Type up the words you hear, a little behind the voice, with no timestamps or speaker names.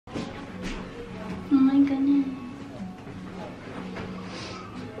goodness.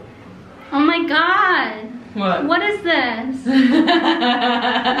 Oh my god. What? What is this?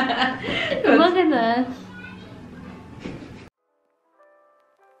 Look at this.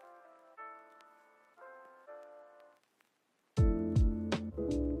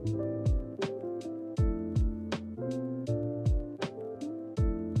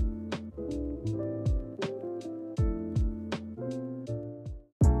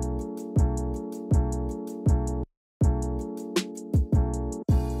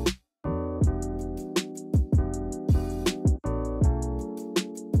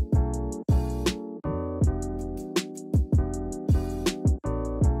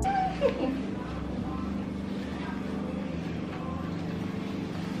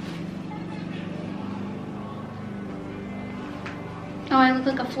 Oh, I look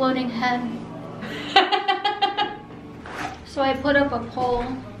like a floating head. So I put up a poll.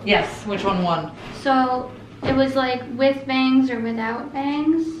 Yes, which one won? So it was like with bangs or without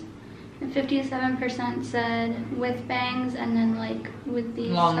bangs. And 57% said with bangs and then like with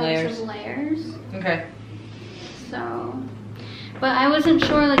these long types layers. of layers. Okay. So, but I wasn't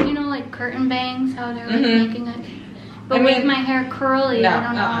sure, like, you know, like curtain bangs, how they're like making it. But with my hair curly, no, I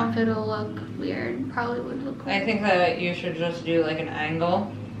don't know if it'll look weird. Probably would look weird. I think that you should just do like an angle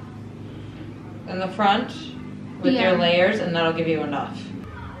in the front with your layers, and that'll give you enough.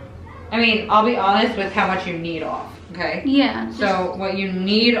 I mean, I'll be honest with how much you need off, okay? Yeah. So what you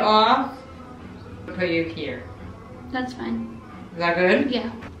need off, I'll put you here. That's fine. Is that good?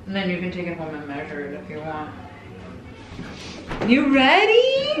 Yeah. And then you can take it home and measure it if you want. You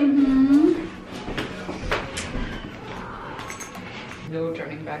ready? Mm-hmm. No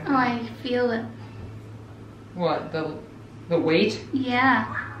turning back. Oh, I feel it. What, the weight? Yeah.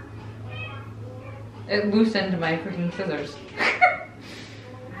 It loosened my freaking scissors.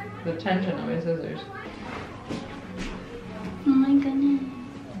 The tension of my scissors. Oh my goodness.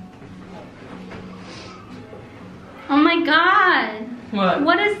 Oh my god. What?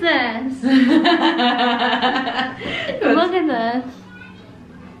 What is this? Look at this.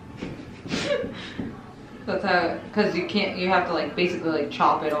 That's how, because you have to like basically like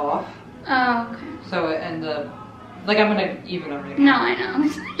chop it off. Oh, okay. So it ends up, like I'm gonna even everything. No, I know.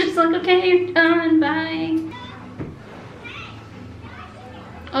 It's just like, okay, you're done, bye.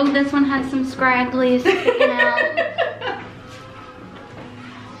 Oh, this one has some scragglies sticking out.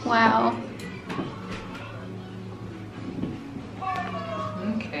 Wow.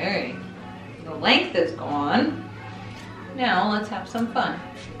 Okay. The length is gone. Now let's have some fun.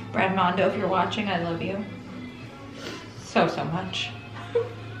 Brad Mondo, if you're watching, I love you. So much.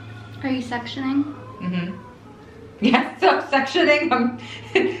 Are you sectioning? Mm-hmm. Yes, so sectioning.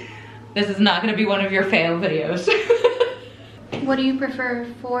 This is not gonna be one of your fail videos. What do you prefer,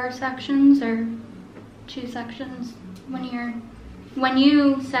 4 sections or 2 sections when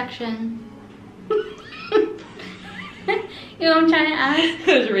you section? You know what I'm trying to ask?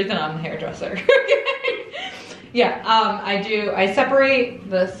 There's a reason I'm the hairdresser. Yeah, I separate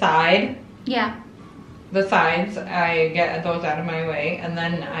the side. Yeah. The sides, I get those out of my way, and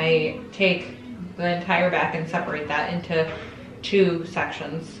then I take the entire back and separate that into 2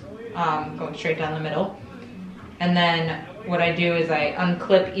 sections, going straight down the middle. And then what I do is I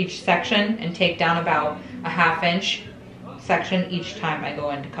unclip each section and take down about a 1/2 inch section each time I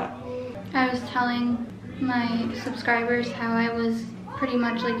go in to cut. I was telling my subscribers how I was pretty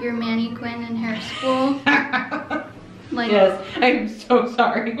much like your mannequin in hair school. Like, yes, I'm so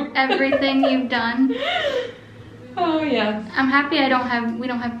sorry. Everything you've done. Oh yes. I'm happy we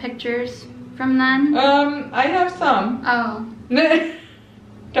don't have pictures from then. I have some. Oh.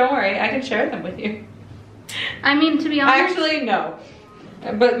 Don't worry, I can share them with you. I mean, to be honest. Actually, no.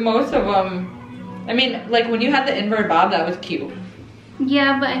 But most of them, I mean, like when you had the invert bob, that was cute.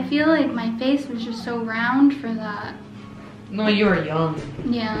 Yeah, but I feel like my face was just so round for that. No, you were young.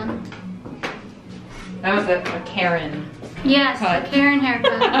 Yeah. That was a Karen. Yes, cut. a Karen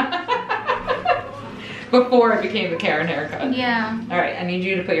haircut. Before it became the Karen haircut. Yeah. All right, I need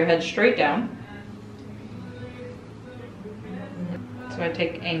you to put your head straight down. So I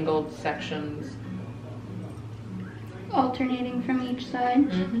take angled sections. Alternating from each side.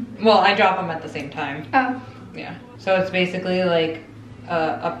 Mm-hmm. Well, I drop them at the same time. Oh. Yeah. So it's basically like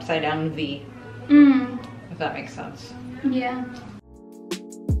a upside down V. Mm. If that makes sense. Yeah.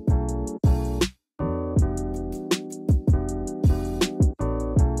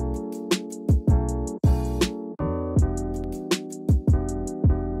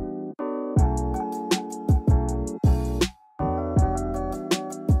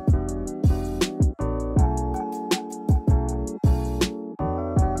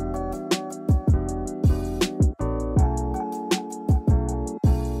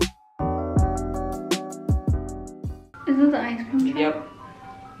 the ice cream truck? Yep.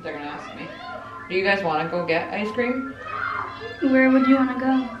 They're gonna ask me. Do you guys want to go get ice cream? Where would you want to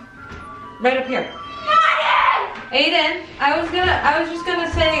go? Right up here. Aiden, I was just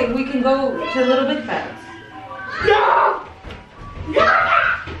gonna say we can go to Little Big Fence. No! No!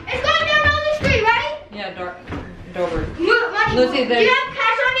 It's going down on the street, right? Yeah, Dover. Money. Lucy, Do you have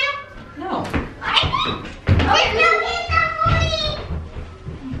cash on you? No.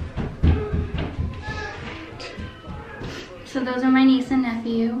 So those are my niece and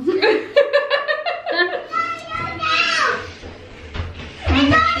nephew.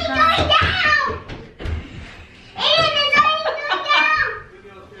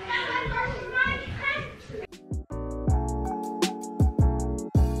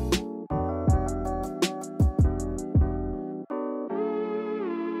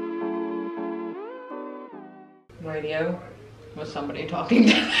 Radio was somebody talking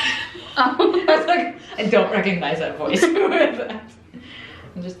to me. Oh. I was like, I don't recognize that voice. Who is that?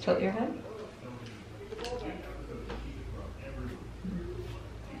 And just tilt your head.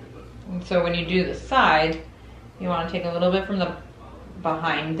 And so when you do the side, you want to take a little bit from the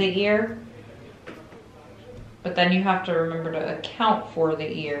behind the ear, but then you have to remember to account for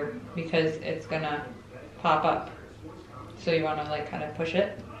the ear because it's gonna pop up. So you want to like kind of push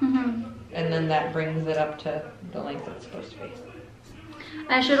it, and then that brings it up to the length it's supposed to be.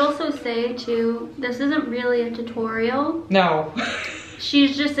 I should also say too, this isn't really a tutorial. No.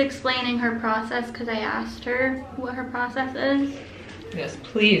 She's just explaining her process because I asked her what her process is. Yes,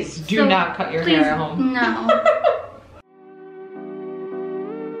 please do not cut your hair at home. No.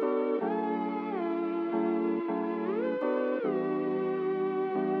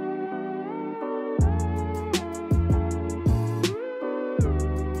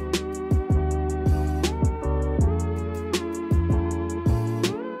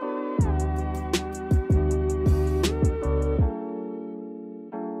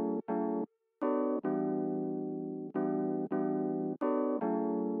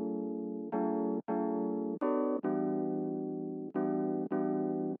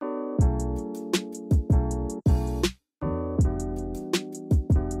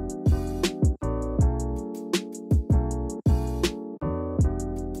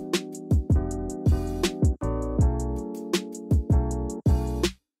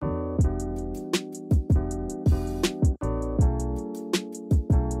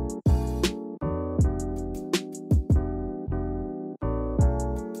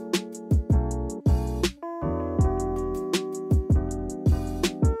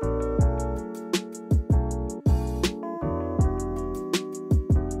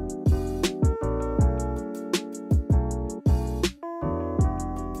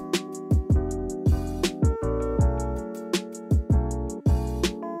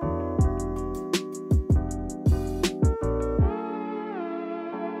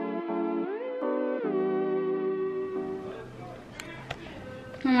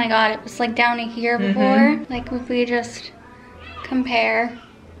 Oh my god, it was like down to here before. Like if we just compare.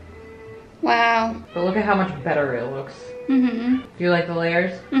 Wow. But look at how much better it looks. Do you like the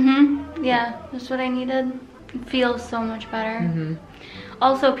layers? Yeah, that's what I needed. It feels so much better.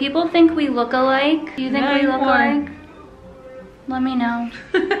 Also, people think we look alike. Do you think we look alike? Let me know.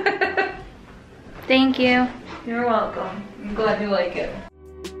 Thank you. You're welcome. I'm glad you like it.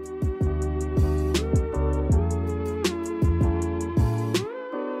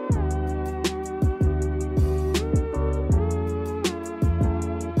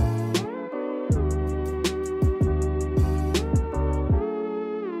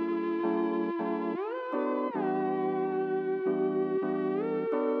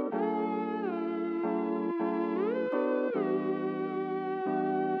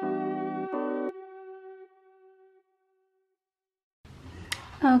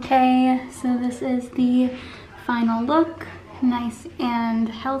 Okay, so this is the final look. Nice and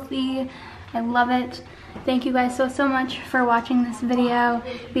healthy. I love it. Thank you guys so much for watching this video.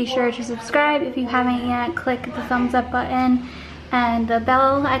 Be sure to subscribe if you haven't yet. Click the thumbs up button and the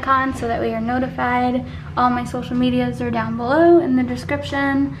bell icon so that we are notified. All my social medias are down below in the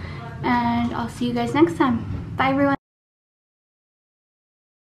description. And I'll see you guys next time. Bye everyone.